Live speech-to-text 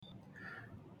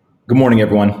Good morning,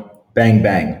 everyone. Bang,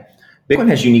 bang. Bitcoin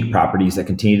has unique properties that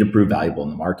continue to prove valuable in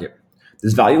the market.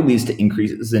 This value leads to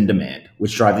increases in demand,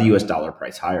 which drive the US dollar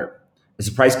price higher. As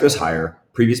the price goes higher,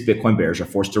 previous Bitcoin bears are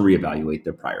forced to reevaluate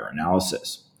their prior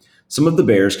analysis. Some of the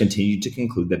bears continue to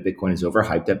conclude that Bitcoin is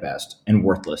overhyped at best and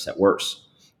worthless at worst.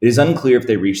 It is unclear if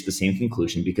they reached the same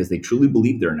conclusion because they truly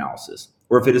believe their analysis,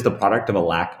 or if it is the product of a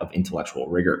lack of intellectual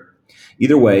rigor.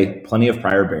 Either way, plenty of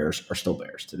prior bears are still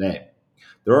bears today.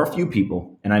 There are a few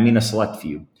people, and I mean a select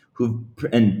few, who've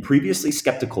been previously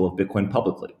skeptical of Bitcoin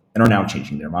publicly and are now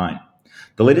changing their mind.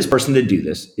 The latest person to do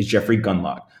this is Jeffrey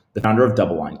Gundlach, the founder of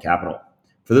Double Line Capital.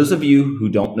 For those of you who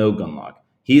don't know Gundlach,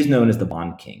 he is known as the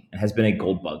Bond King and has been a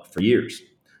gold bug for years.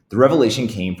 The revelation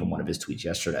came from one of his tweets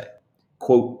yesterday.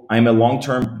 Quote, I am a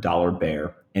long-term dollar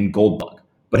bear and gold bug,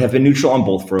 but have been neutral on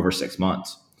both for over 6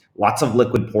 months. Lots of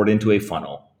liquid poured into a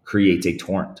funnel creates a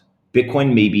torrent.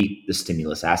 Bitcoin may be the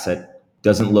stimulus asset,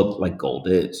 doesn't look like gold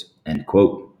is, end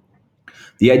quote.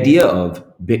 The idea of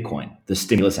Bitcoin, the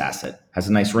stimulus asset, has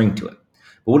a nice ring to it.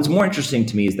 But what is more interesting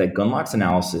to me is that Gundlach's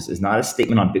analysis is not a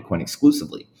statement on Bitcoin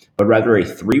exclusively, but rather a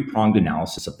three-pronged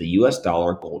analysis of the US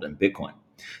dollar, gold, and Bitcoin.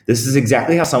 This is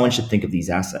exactly how someone should think of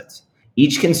these assets.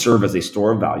 Each can serve as a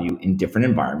store of value in different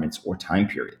environments or time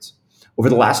periods. Over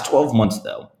the last 12 months,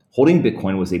 though, holding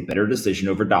Bitcoin was a better decision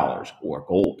over dollars or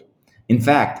gold. In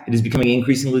fact, it is becoming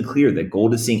increasingly clear that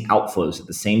gold is seeing outflows at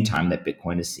the same time that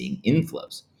Bitcoin is seeing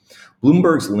inflows.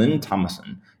 Bloomberg's Lynn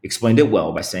Thomason explained it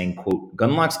well by saying, quote,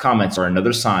 Gundlach's comments are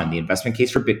another sign the investment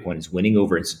case for Bitcoin is winning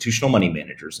over institutional money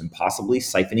managers and possibly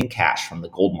siphoning cash from the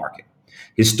gold market.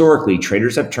 Historically,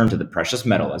 traders have turned to the precious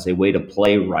metal as a way to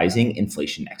play rising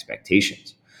inflation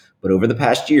expectations. But over the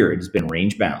past year, it has been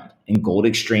range bound, and gold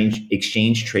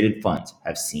exchange traded funds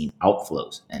have seen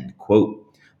outflows, end quote.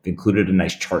 I've included a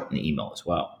nice chart in the email as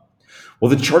well.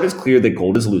 While the chart is clear that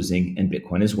gold is losing and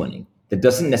Bitcoin is winning, that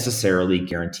doesn't necessarily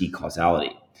guarantee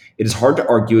causality. It is hard to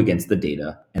argue against the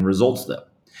data and results, though.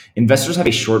 Investors have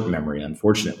a short memory,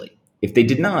 unfortunately. If they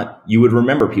did not, you would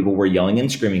remember people were yelling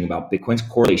and screaming about Bitcoin's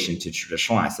correlation to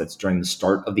traditional assets during the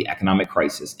start of the economic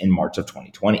crisis in March of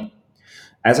 2020.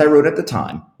 As I wrote at the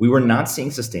time, we were not seeing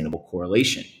sustainable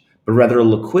correlation, but rather a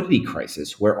liquidity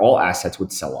crisis where all assets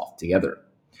would sell off together.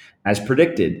 As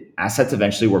predicted, assets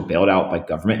eventually were bailed out by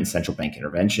government and central bank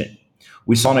intervention.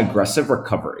 We saw an aggressive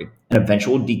recovery and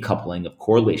eventual decoupling of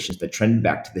correlations that trended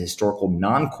back to the historical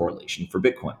non-correlation for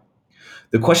Bitcoin.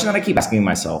 The question that I keep asking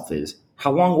myself is,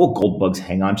 how long will gold bugs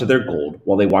hang on to their gold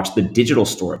while they watch the digital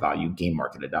store value gain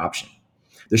market adoption?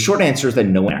 The short answer is that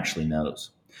no one actually knows.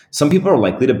 Some people are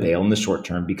likely to bail in the short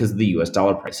term because of the US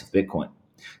dollar price of Bitcoin.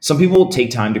 Some people will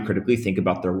take time to critically think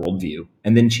about their worldview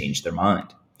and then change their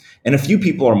mind. And a few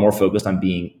people are more focused on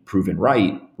being proven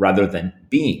right rather than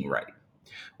being right.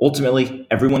 Ultimately,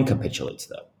 everyone capitulates,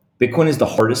 though. Bitcoin is the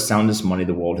hardest, soundest money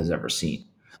the world has ever seen.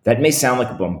 That may sound like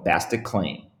a bombastic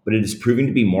claim, but it is proving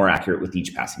to be more accurate with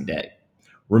each passing day.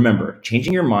 Remember,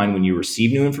 changing your mind when you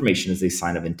receive new information is a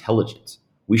sign of intelligence.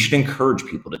 We should encourage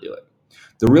people to do it.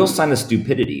 The real sign of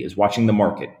stupidity is watching the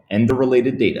market and the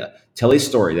related data tell a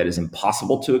story that is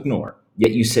impossible to ignore,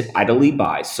 yet you sit idly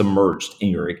by, submerged in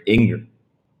your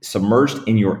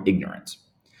ignorance.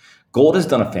 Gold has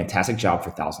done a fantastic job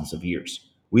for thousands of years.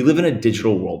 We live in a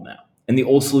digital world now, and the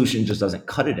old solution just doesn't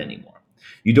cut it anymore.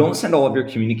 You don't send all of your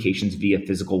communications via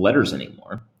physical letters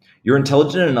anymore. You're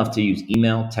intelligent enough to use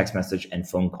email, text message, and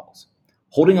phone calls.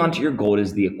 Holding onto your gold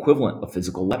is the equivalent of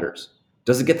physical letters.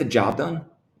 Does it get the job done?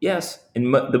 Yes,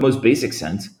 in the most basic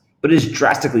sense, but it is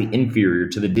drastically inferior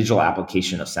to the digital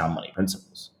application of sound money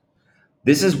principles.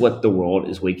 This is what the world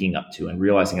is waking up to and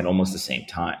realizing at almost the same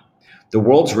time. The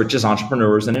world's richest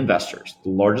entrepreneurs and investors, the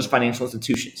largest financial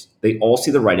institutions, they all see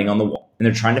the writing on the wall and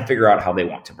they're trying to figure out how they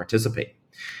want to participate.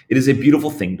 It is a beautiful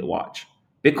thing to watch.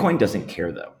 Bitcoin doesn't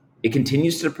care though. It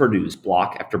continues to produce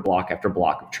block after block after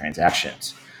block of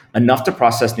transactions, enough to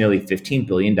process nearly $15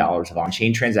 billion of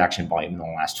on-chain transaction volume in the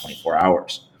last 24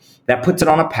 hours. That puts it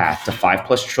on a path to $5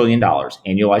 plus trillion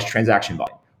annualized transaction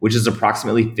volume, which is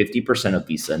approximately 50% of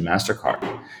Visa and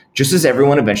MasterCard. Just as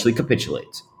everyone eventually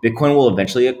capitulates, Bitcoin will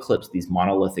eventually eclipse these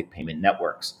monolithic payment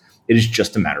networks. It is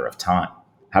just a matter of time.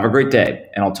 Have a great day,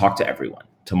 and I'll talk to everyone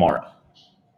tomorrow.